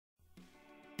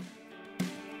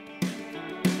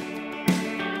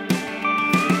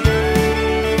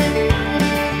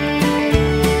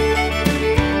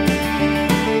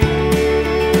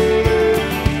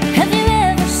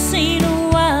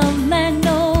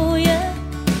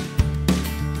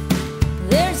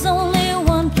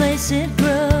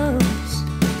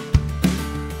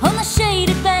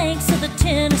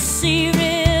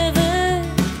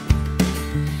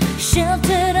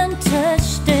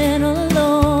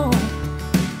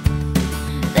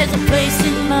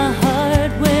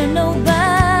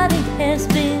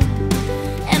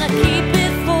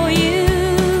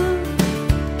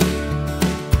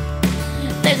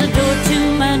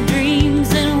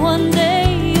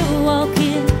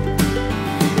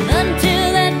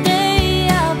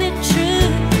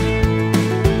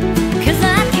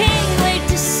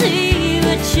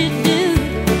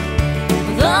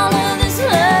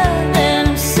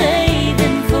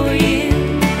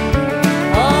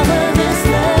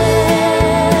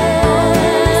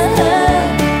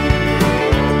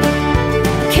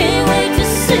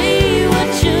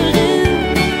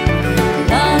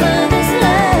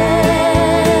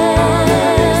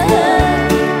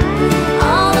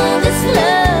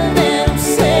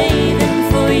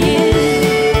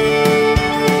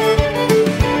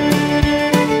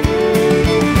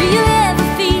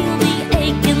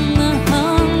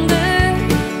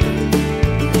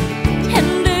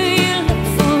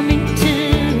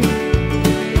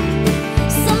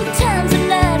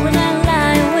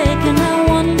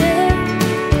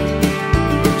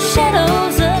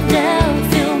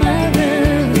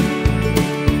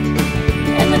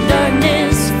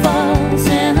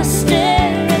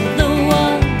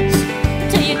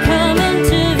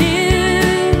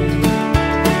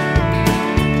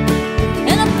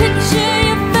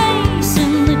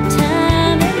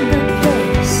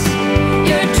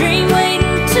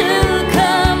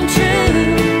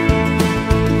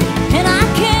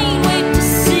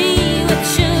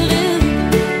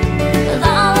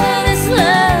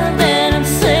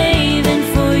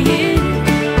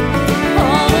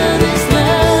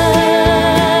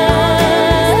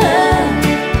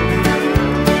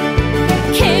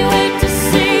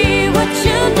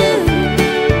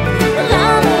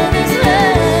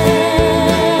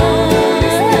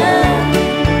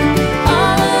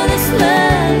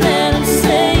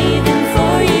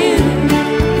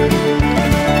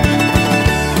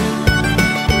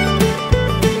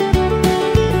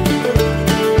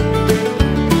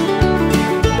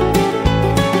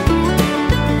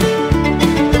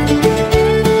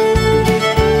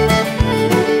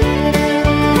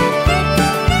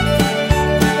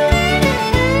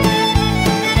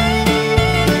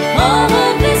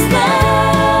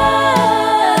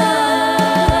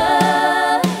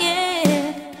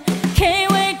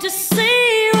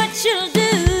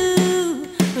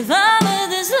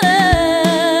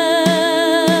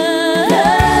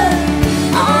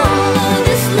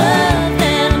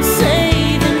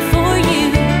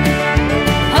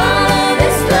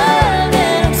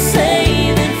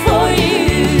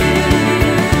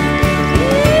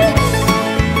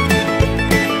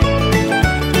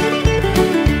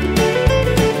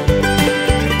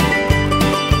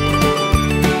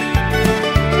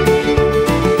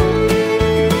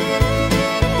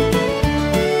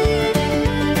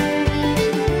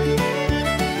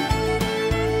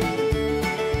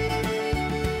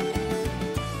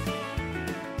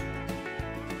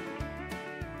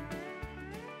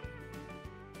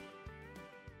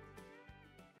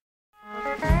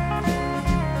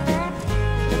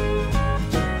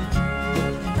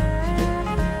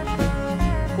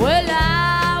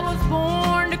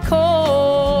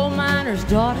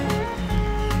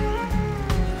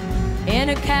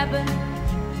a cabin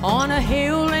on a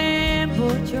hill in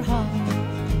Butcher Hollow.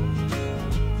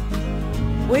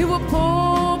 We were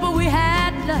poor, but we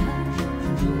had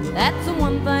love. That's the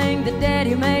one thing that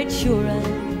Daddy made sure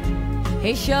of.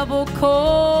 He shoveled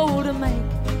coal to make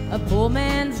a poor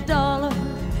man's dollar.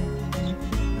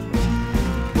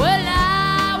 Well,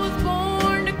 I was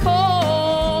born a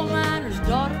coal miner's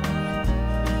daughter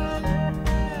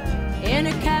in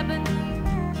a cabin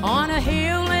on a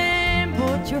hill in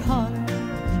Butcher Hollow.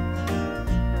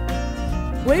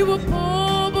 We were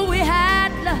poor, but we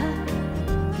had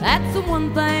love. That's the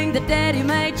one thing that Daddy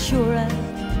made sure of.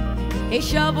 He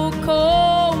shoveled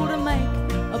coal to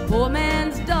make a poor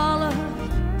man's dollar.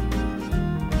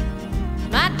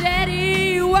 My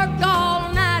daddy worked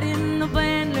all night in the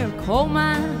Van Leer coal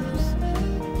mines,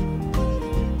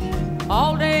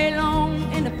 all day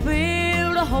long in the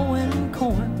field of hoeing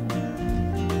corn.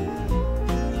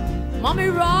 Mommy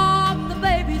rocked the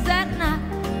babies at night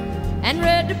and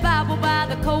read the Bible by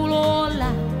the coal oil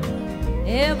light.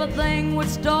 Everything would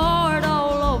start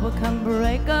all over come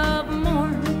break of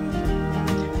morn.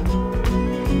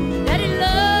 Daddy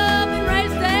loved and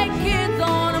raised 8 kids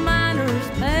on a miner's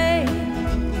pay.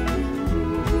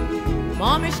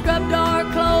 Mommy scrubbed our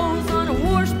clothes on a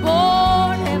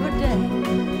washboard every day.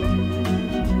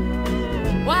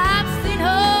 Why, I've seen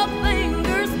her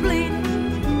fingers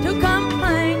bleeding to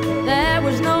complain there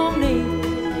was no need.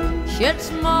 She'd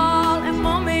smile in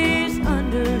Mommy's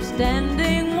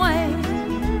understanding way.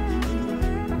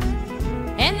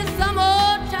 In the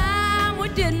summertime we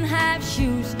didn't have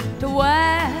shoes to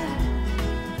wear,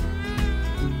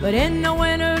 but in the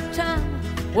wintertime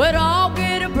we'd all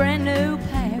get a brand new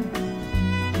pair.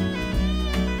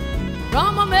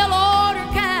 From a mail order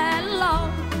catalog,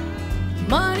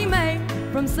 money made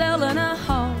from selling a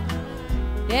hog,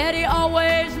 Daddy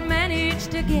always managed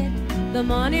to get the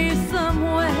money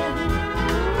somewhere.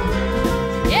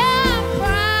 Yeah, I'm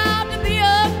proud to be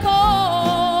a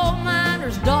coal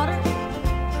miner's daughter.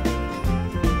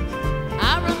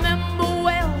 I remember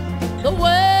well the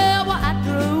well where I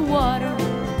drew water.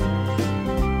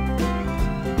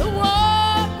 The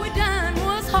work we done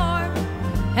was hard,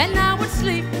 and I would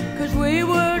sleep 'cause we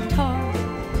were tired.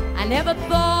 I never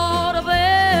thought of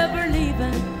ever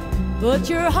leaving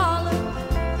Butcher Hollow.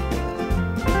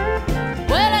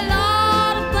 Well, a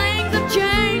lot of things have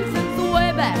changed since the way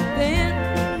back then,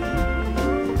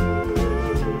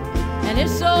 and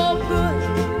it's so good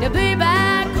to be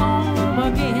back home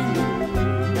again.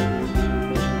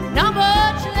 Not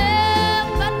much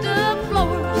left but the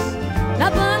floors,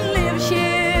 nothing lives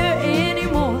here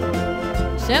anymore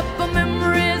except for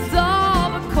memories of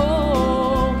a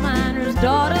coal miner's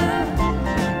daughter.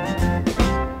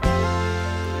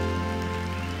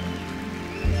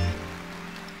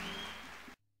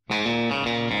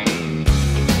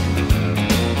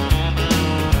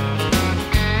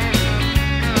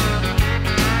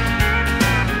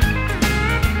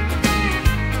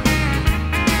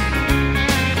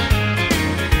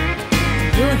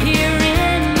 You're here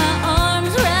in my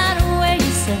arms right where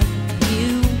you said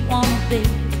you wanna be.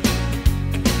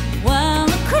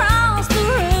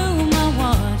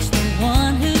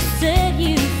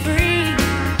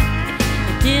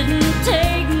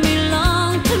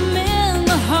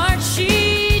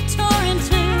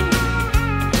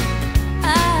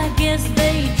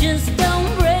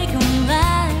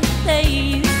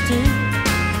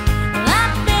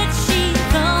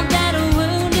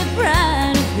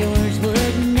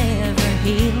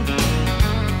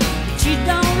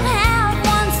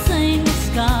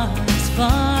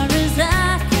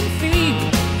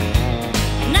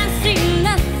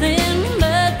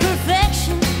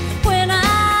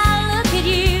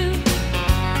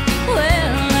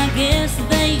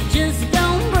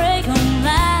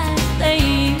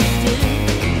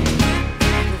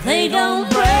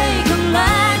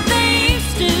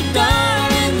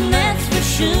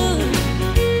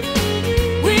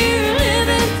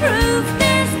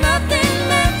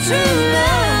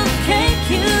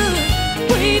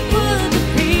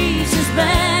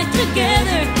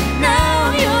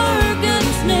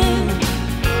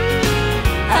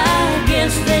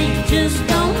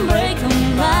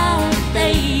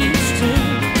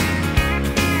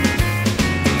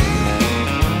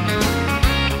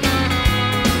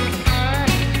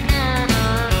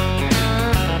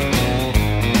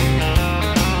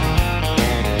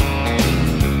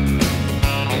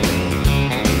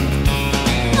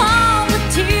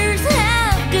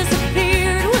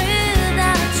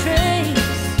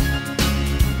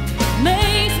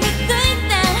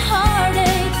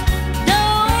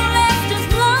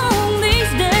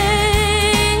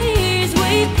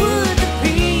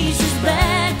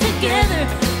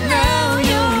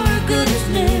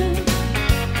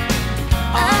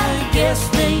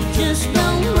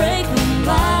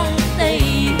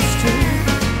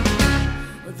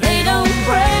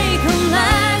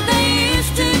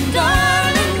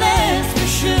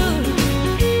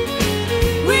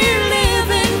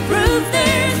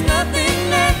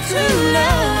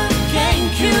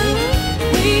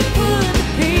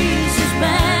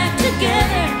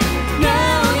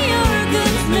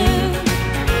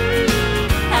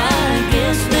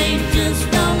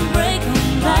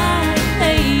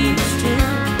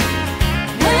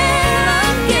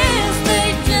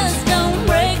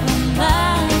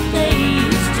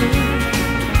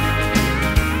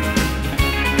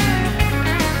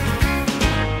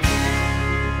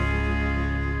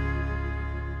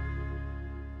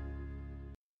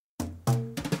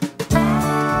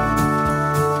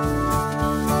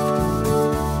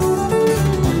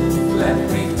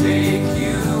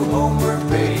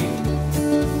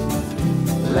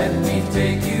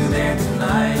 take you there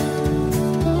tonight.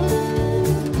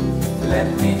 Let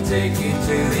me take you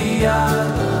to the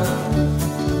island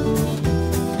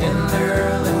in the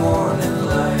early morning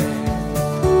light.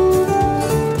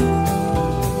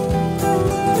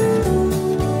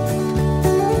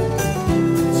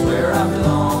 It's where I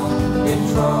belong, it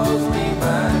draws me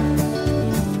back,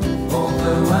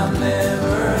 although I'm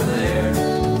never there.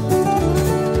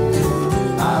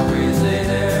 I visit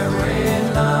every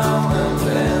now and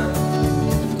then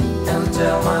and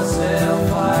tell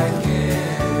myself I care.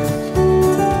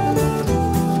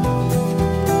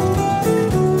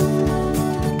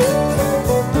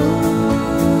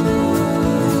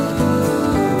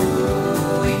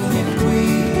 Indian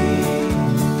Queen,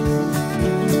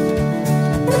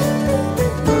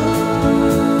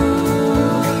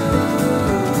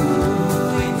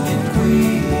 Indian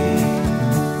Queen.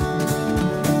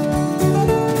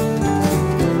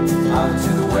 Out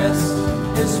to the west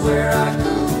is where I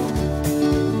go,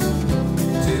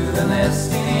 to the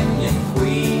nest in India.